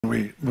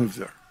we moved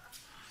there.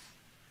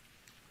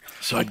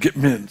 So I'd get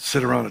men,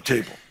 sit around a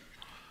table.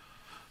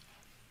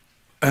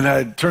 And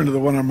I'd turn to the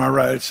one on my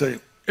right and say,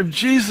 if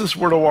Jesus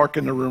were to walk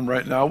in the room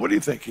right now, what do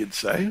you think he'd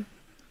say?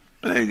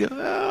 And they'd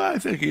go, I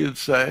think he'd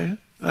say.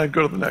 And I'd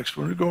go to the next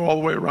one. We'd go all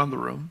the way around the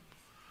room.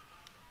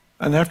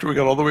 And after we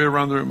got all the way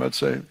around the room, I'd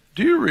say,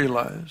 do you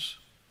realize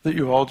that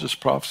you all just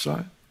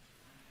prophesied?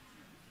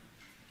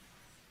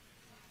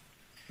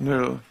 And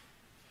they're like,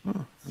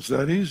 oh, it's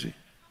that easy.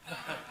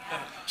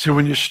 See,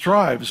 when you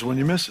strive is when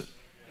you miss it.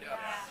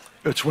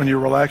 It's when you're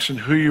relaxing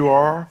who you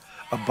are,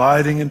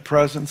 abiding in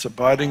presence,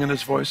 abiding in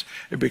his voice.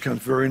 It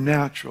becomes very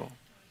natural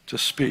to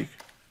speak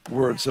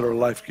words that are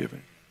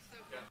life-giving.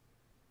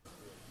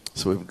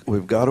 So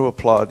we've got to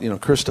applaud. You know,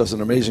 Chris does an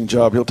amazing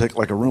job. He'll take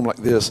like a room like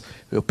this,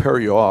 he'll pair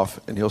you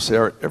off, and he'll say,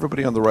 all right,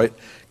 everybody on the right,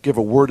 give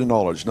a word of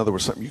knowledge. In other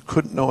words, something you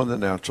couldn't know in the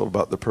natural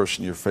about the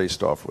person you're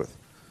faced off with.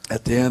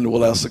 At the end,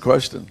 we'll ask the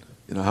question,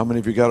 you know, how many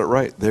of you got it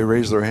right? They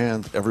raise their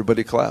hand,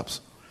 everybody claps.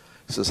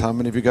 He says, how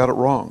many of you got it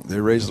wrong? They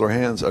raise their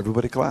hands,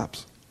 everybody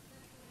claps.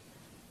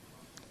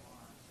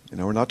 You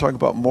know, we're not talking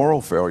about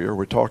moral failure.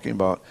 We're talking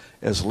about,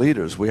 as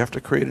leaders, we have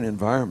to create an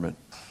environment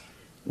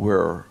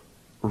where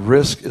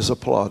risk is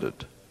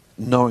applauded,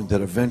 knowing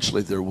that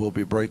eventually there will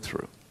be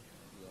breakthrough.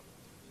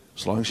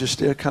 As long as you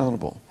stay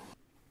accountable.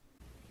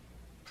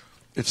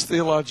 It's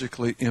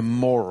theologically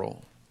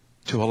immoral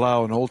to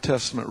allow an Old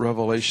Testament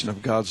revelation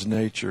of God's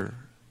nature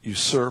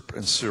usurp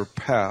and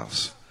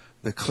surpass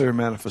the clear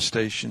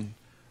manifestation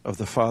of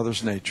the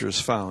Father's nature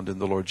as found in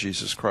the Lord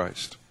Jesus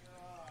Christ.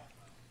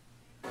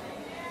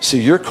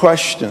 See, your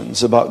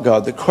questions about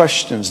God, the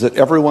questions that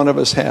every one of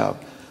us have,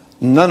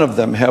 none of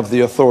them have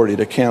the authority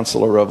to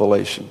cancel a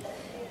revelation.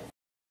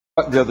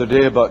 The other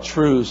day about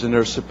truths, and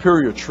there are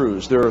superior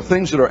truths. There are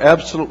things that are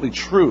absolutely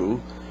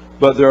true,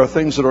 but there are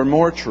things that are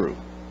more true.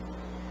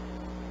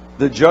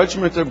 The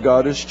judgment of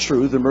God is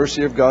true. The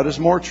mercy of God is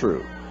more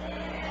true.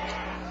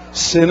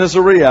 Sin is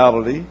a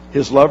reality.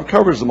 His love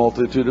covers the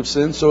multitude of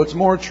sins, so it's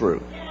more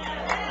true.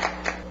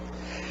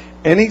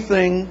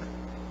 Anything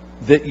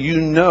that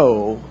you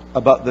know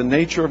about the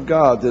nature of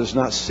God that is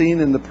not seen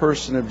in the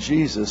person of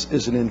Jesus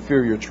is an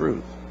inferior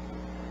truth.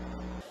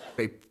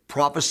 A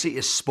prophecy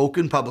is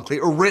spoken publicly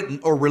or written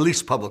or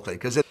released publicly,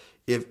 because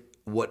if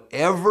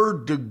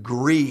whatever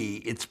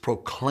degree it's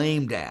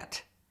proclaimed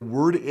at, the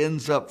word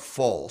ends up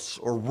false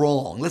or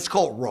wrong. Let's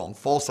call it wrong.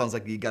 False sounds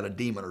like you got a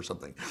demon or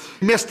something.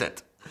 He missed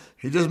it.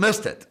 He just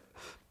missed it.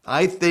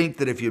 I think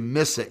that if you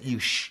miss it,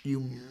 you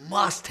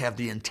must have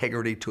the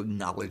integrity to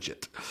acknowledge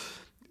it.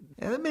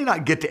 And it may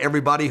not get to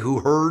everybody who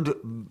heard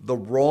the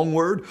wrong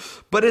word,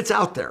 but it's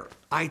out there.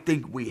 I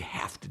think we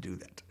have to do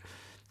that.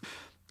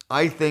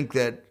 I think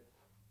that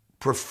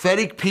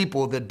prophetic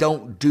people that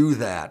don't do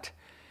that,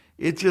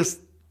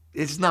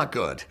 it's not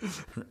good,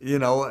 you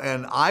know.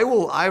 And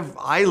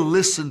I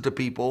listen to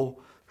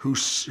people who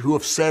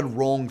have said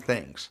wrong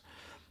things,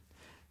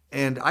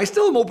 and I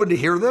still am open to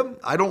hear them.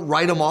 I don't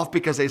write them off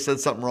because they said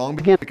something wrong,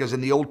 because in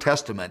the Old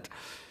Testament,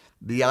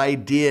 the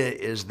idea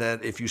is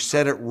that if you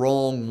said it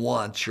wrong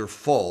once, you're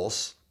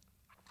false.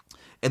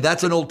 And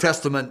that's an Old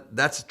Testament,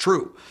 that's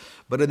true.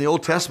 But in the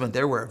Old Testament,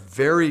 there were a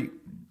very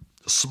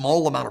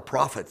small amount of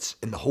prophets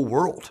in the whole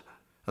world.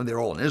 And they're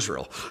all in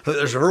Israel. For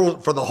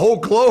the whole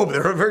globe,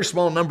 there are a very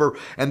small number,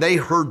 and they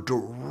heard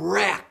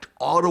direct,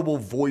 audible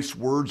voice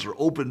words or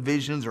open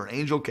visions, or an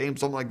angel came,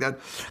 something like that.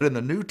 But in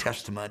the New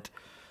Testament,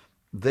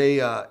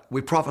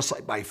 we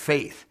prophesy by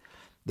faith.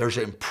 There's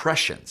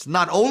impressions,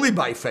 not only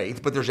by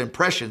faith, but there's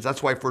impressions.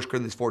 That's why 1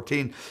 Corinthians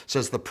 14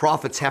 says the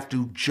prophets have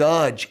to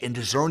judge and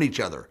discern each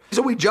other.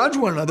 So we judge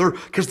one another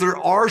because there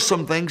are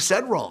some things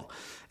said wrong.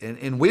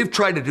 And we've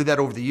tried to do that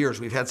over the years.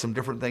 We've had some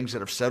different things that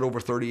have said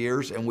over 30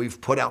 years, and we've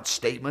put out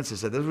statements and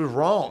said, this was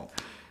wrong.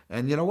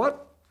 And you know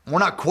what? We're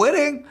not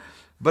quitting,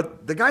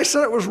 but the guy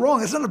said it was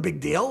wrong. It's not a big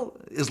deal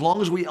as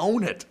long as we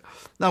own it.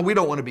 Now, we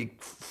don't want to be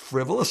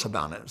frivolous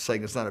about it,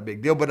 saying it's not a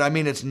big deal, but I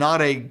mean, it's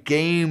not a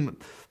game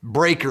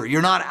breaker.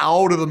 You're not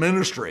out of the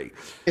ministry.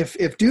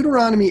 If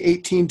Deuteronomy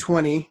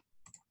 18:20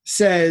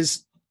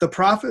 says, the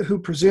prophet who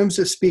presumes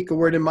to speak a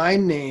word in my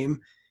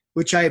name,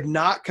 which I have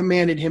not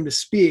commanded him to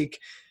speak,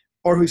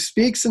 or who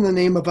speaks in the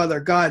name of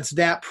other gods,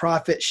 that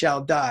prophet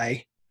shall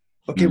die.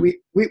 Okay,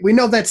 we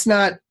know that's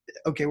not,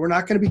 okay, we're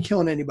not going to be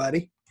killing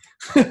anybody.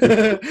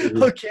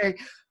 Okay,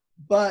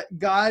 but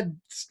God,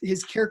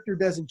 his character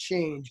doesn't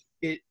change.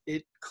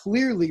 It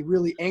clearly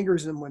really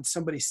angers him when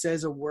somebody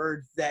says a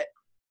word that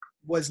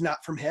was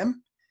not from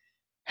him.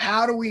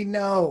 How do we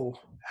know?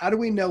 How do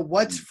we know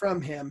what's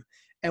from him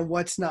and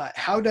what's not?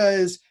 How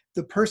does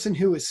the person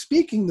who is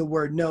speaking the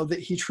word know that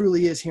he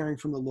truly is hearing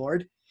from the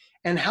Lord?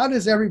 And how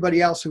does everybody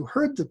else who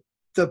heard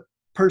the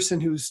person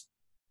who's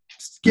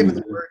given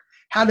the word,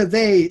 how do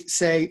they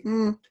say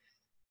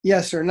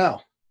yes or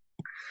no?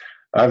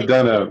 I've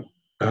done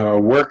a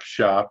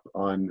workshop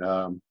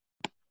on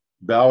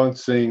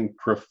balancing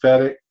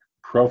prophetic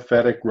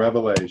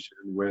revelation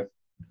with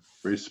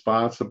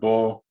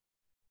responsible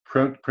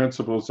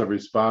principles of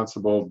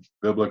responsible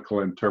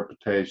biblical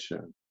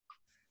interpretation.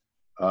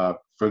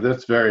 For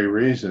this very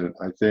reason,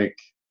 I think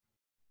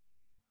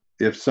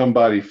if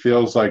somebody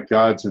feels like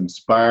God's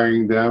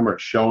inspiring them or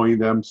showing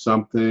them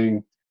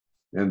something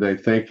and they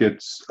think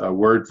it's a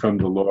word from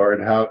the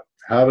Lord,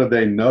 how do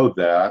they know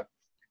that?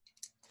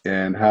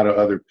 And how do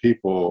other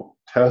people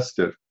test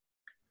it?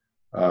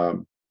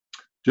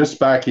 Just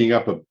backing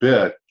up a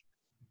bit,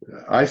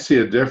 I see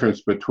a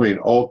difference between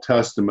Old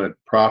Testament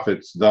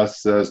prophets,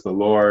 thus says the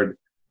Lord,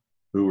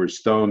 who were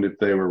stoned if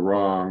they were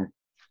wrong,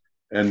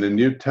 and the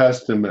New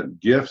Testament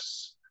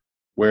gifts,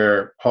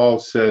 where Paul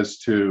says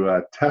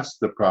to test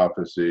the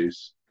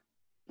prophecies,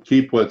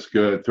 keep what's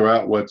good, throw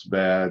out what's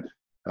bad,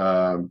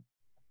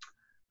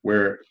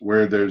 where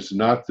there's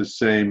not the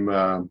same,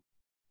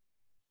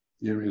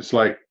 it's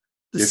like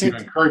if you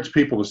encourage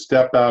people to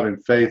step out in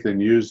faith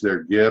and use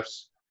their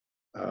gifts,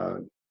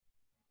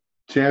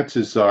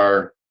 chances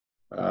are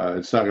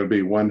it's not going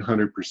to be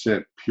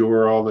 100%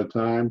 pure all the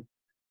time.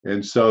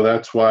 And so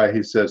that's why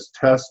he says,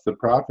 test the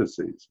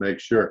prophecies, make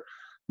sure.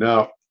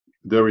 Now,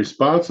 the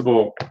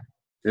responsible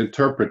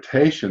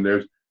interpretation,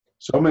 there's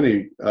so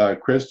many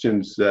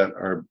Christians that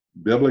are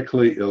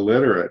biblically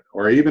illiterate,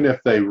 or even if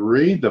they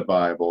read the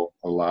Bible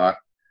a lot,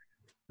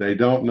 they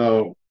don't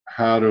know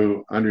how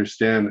to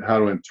understand, how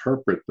to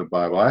interpret the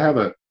Bible. I have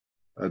a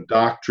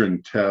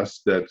doctrine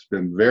test that's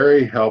been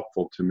very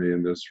helpful to me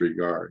in this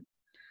regard.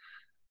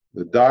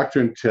 The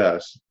doctrine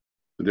test,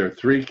 there are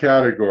three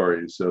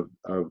categories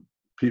of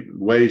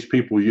ways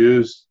people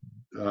use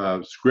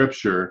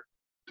Scripture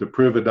to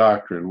prove a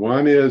doctrine.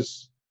 One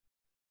is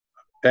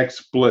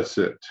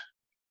explicit.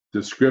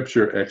 The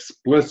Scripture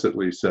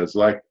explicitly says,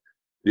 like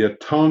the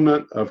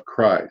atonement of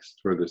Christ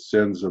for the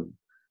sins of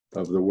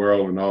the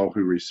world and all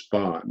who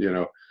respond.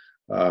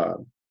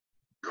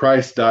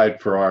 Christ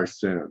died for our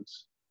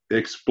sins.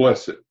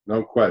 Explicit,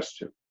 no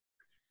question.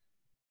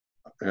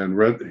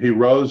 And he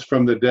rose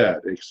from the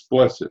dead.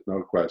 Explicit,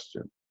 no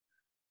question.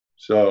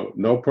 So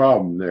no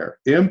problem there.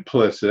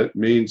 Implicit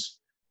means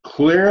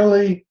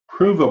clearly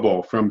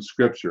provable from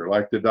Scripture,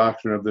 like the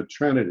doctrine of the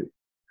Trinity.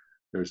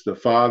 There's the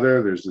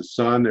Father, there's the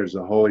Son, there's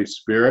the Holy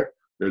Spirit.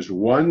 There's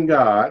one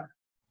God,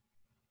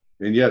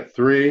 and yet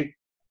three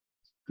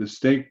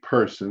distinct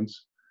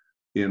persons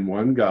in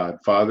one God,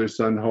 Father,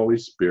 Son, Holy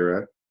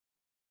Spirit.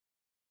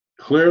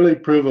 Clearly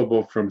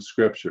provable from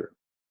Scripture,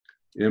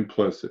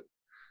 implicit.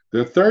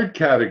 The third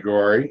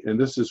category, and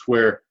this is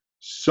where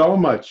so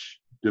much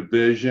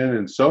division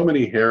and so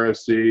many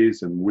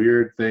heresies and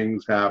weird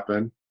things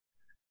happen,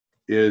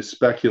 is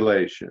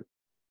speculation.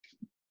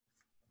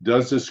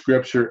 Does the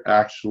Scripture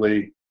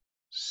actually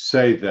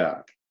say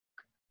that?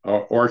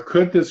 Or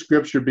could the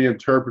Scripture be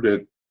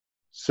interpreted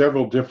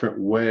several different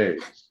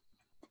ways?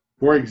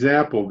 For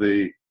example,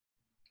 the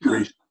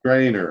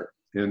restrainer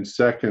in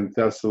 2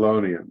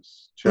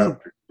 Thessalonians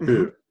chapter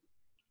 2.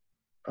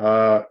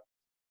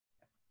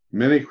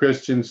 Many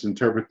Christians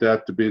interpret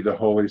that to be the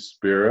Holy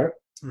Spirit.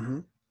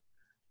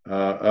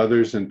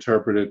 Others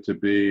interpret it to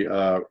be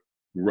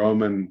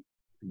Roman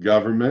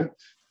government.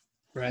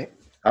 Right.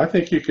 I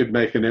think you could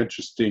make an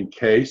interesting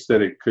case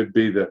that it could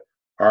be the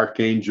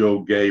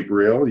Archangel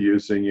Gabriel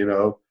using,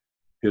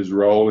 his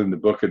role in the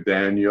book of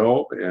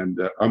Daniel, and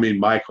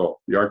Michael,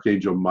 the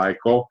Archangel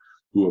Michael,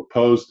 who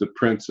opposed the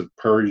Prince of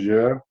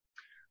Persia.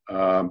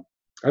 I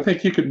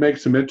think you could make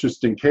some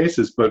interesting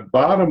cases, but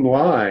bottom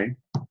line,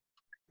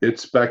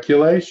 it's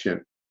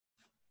speculation.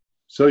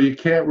 So you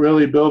can't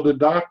really build a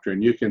doctrine.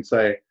 You can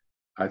say,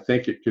 I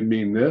think it could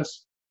mean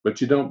this,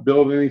 but you don't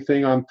build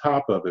anything on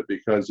top of it,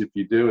 because if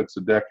you do, it's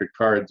a deck of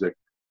cards that,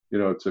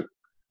 it's a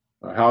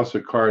house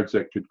of cards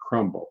that could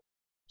crumble.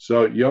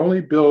 So you only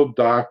build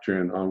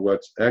doctrine on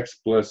what's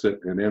explicit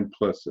and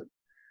implicit.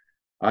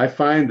 I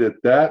find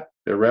that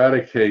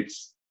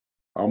eradicates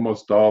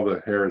almost all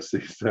the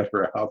heresies that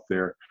are out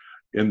there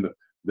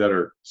that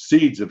are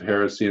seeds of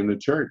heresy in the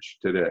church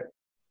today.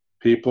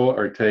 People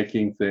are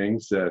taking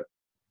things that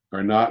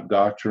are not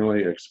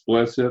doctrinally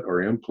explicit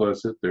or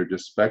implicit. They're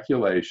just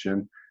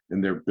speculation,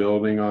 and they're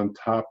building on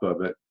top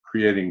of it,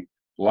 creating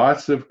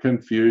lots of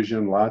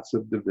confusion, lots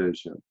of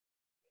division.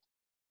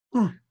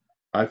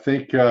 I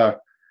think there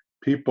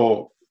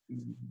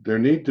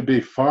need to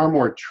be far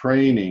more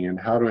training in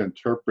how to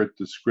interpret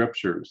the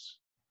Scriptures.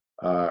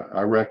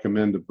 I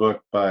recommend a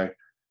book by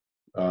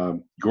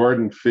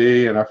Gordon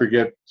Fee, and I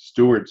forget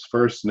Stewart's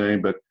first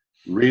name, but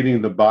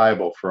Reading the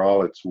Bible for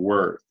All It's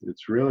Worth.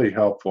 It's really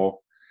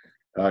helpful.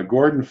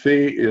 Gordon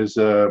Fee is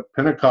a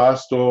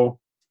Pentecostal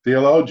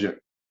theologian,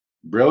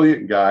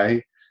 brilliant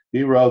guy.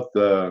 He wrote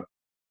the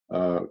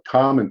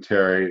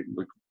commentary,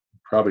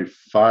 probably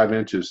 5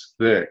 inches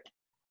thick,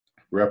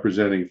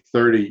 representing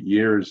 30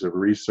 years of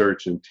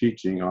research and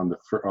teaching on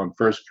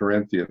 1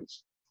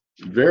 Corinthians.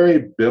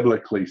 Very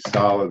biblically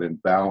solid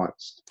and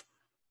balanced.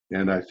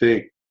 And I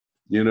think,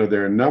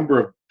 there are a number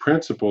of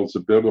principles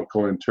of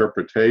biblical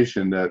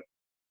interpretation that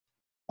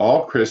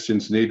all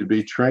Christians need to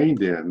be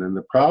trained in. And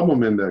the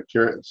problem in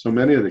so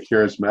many of the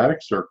charismatic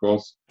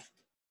circles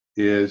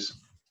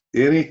is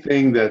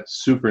anything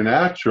that's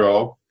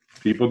supernatural,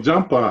 people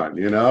jump on,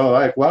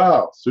 like,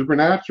 wow,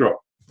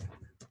 supernatural.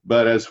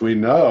 But as we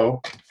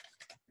know,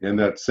 in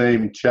that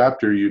same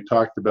chapter you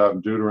talked about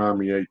in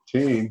Deuteronomy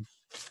 18,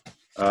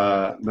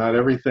 not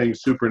everything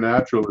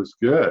supernatural is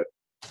good.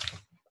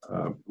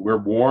 We're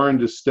warned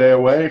to stay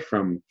away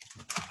from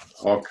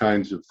all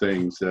kinds of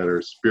things that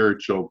are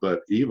spiritual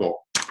but evil.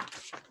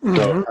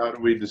 So how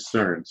do we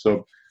discern?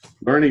 So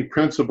learning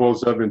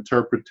principles of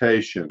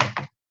interpretation.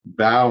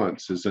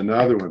 Balance is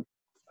another one.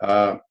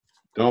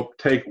 Don't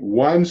take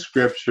one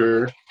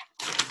scripture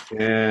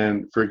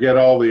and forget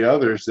all the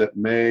others that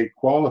may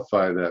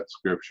qualify that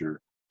scripture.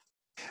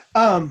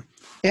 I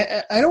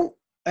don't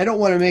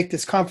want to make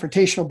this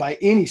confrontational by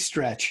any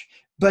stretch,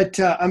 but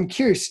I'm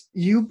curious.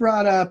 You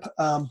brought up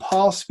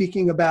Paul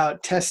speaking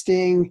about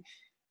testing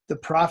the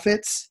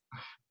prophets.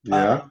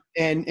 Yeah.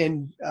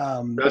 And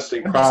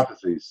testing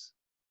prophecies.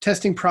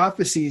 Testing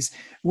prophecies.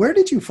 Where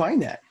did you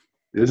find that?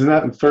 Isn't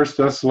that in 1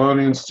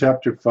 Thessalonians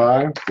chapter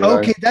 5?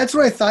 Okay, that's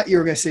what I thought you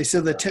were going to say.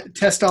 So the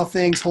test all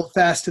things, hold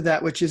fast to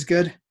that which is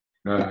good.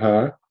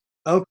 Uh-huh.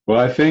 Okay. Well,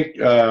 I think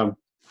I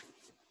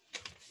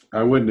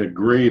wouldn't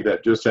agree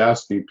that just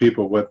asking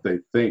people what they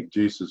think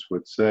Jesus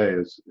would say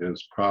is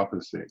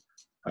prophecy.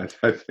 I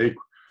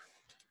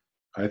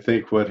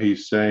think what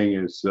he's saying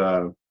is,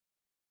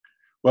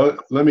 well,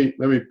 let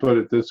me put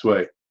it this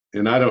way,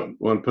 and I don't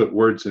want to put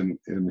words in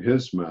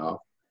his mouth,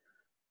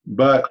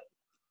 but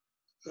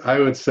I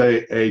would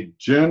say a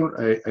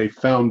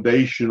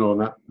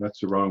foundational,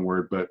 that's the wrong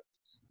word, but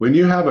when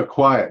you have a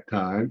quiet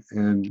time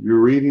and you're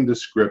reading the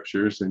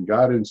scriptures and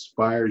God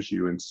inspires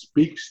you and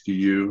speaks to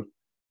you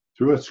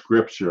through a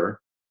scripture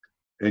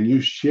and you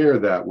share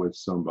that with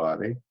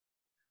somebody,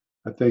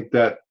 I think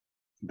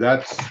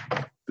that's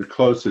the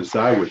closest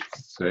I would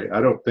say.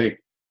 I don't think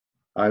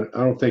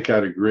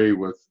I'd agree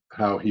with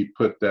how he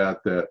put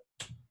that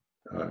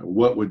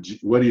what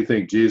do you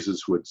think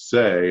Jesus would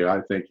say?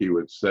 I think he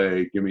would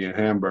say, give me a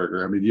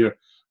hamburger. I mean,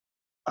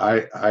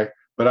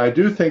 but I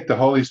do think the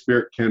Holy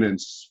Spirit can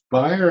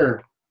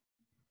inspire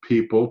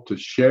people to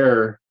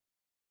share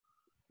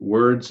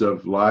words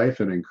of life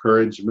and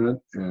encouragement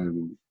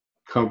and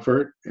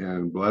comfort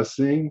and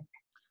blessing.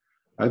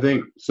 I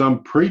think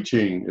some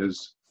preaching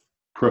is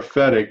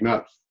prophetic,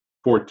 not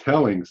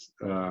foretelling,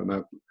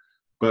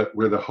 but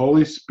where the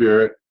Holy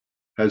Spirit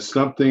has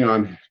something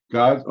on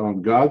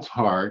God's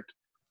heart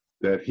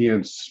that he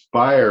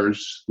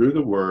inspires through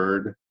the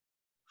word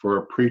for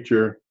a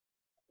preacher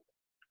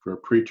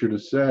to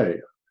say.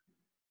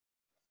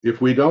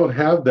 If we don't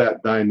have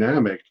that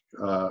dynamic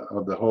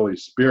of the Holy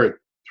Spirit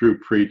through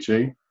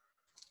preaching,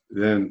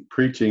 then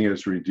preaching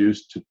is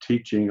reduced to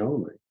teaching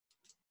only.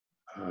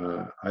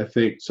 I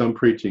think some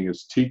preaching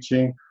is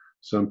teaching,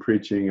 some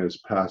preaching is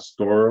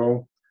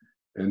pastoral,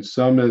 and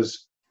some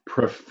is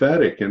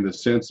prophetic in the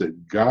sense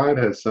that God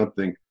has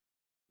something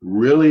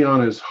really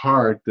on his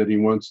heart that he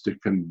wants to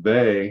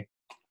convey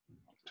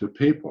to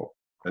people.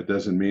 That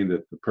doesn't mean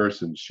that the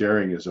person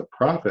sharing is a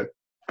prophet.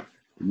 It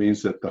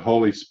means that the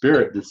Holy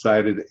Spirit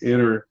decided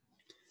to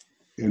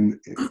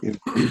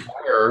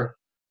inspire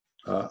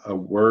a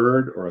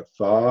word or a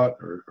thought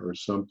or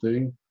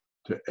something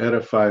to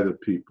edify the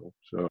people.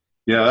 So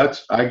yeah,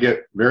 I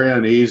get very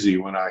uneasy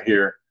when I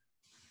hear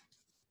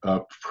a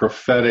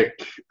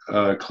prophetic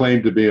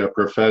claim to be a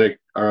prophetic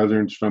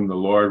utterance from the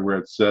Lord where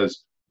it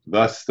says,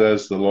 "Thus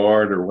says the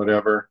Lord," or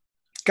whatever.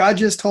 God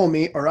just told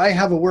me, or I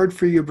have a word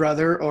for you,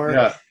 brother, or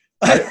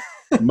yeah.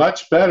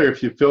 Much better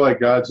if you feel like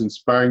God's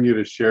inspiring you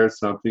to share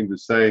something, to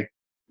say,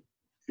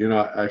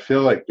 I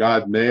feel like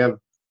God may have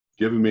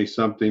given me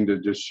something to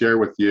just share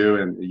with you,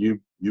 and you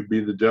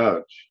be the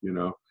judge,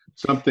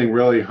 something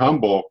really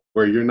humble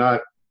where you're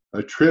not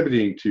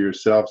attributing to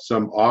yourself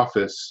some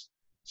office,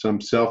 some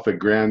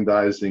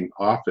self-aggrandizing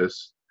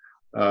office.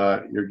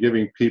 You're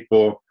giving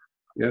people,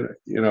 if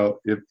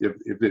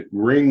it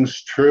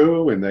rings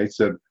true and they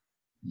said,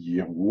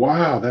 yeah,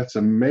 wow, that's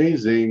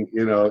amazing,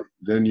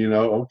 then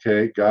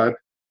okay, God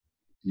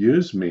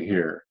used me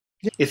here.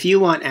 If you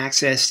want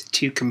access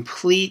to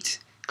complete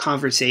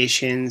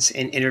conversations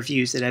and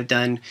interviews that I've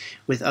done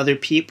with other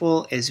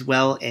people, as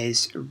well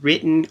as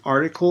written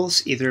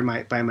articles, either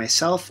by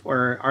myself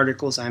or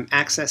articles I'm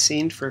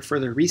accessing for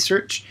further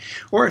research,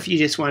 or if you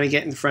just want to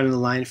get in front of the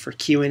line for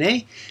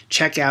Q&A,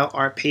 check out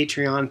our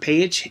Patreon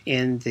page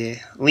and the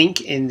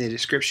link in the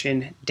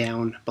description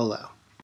down below.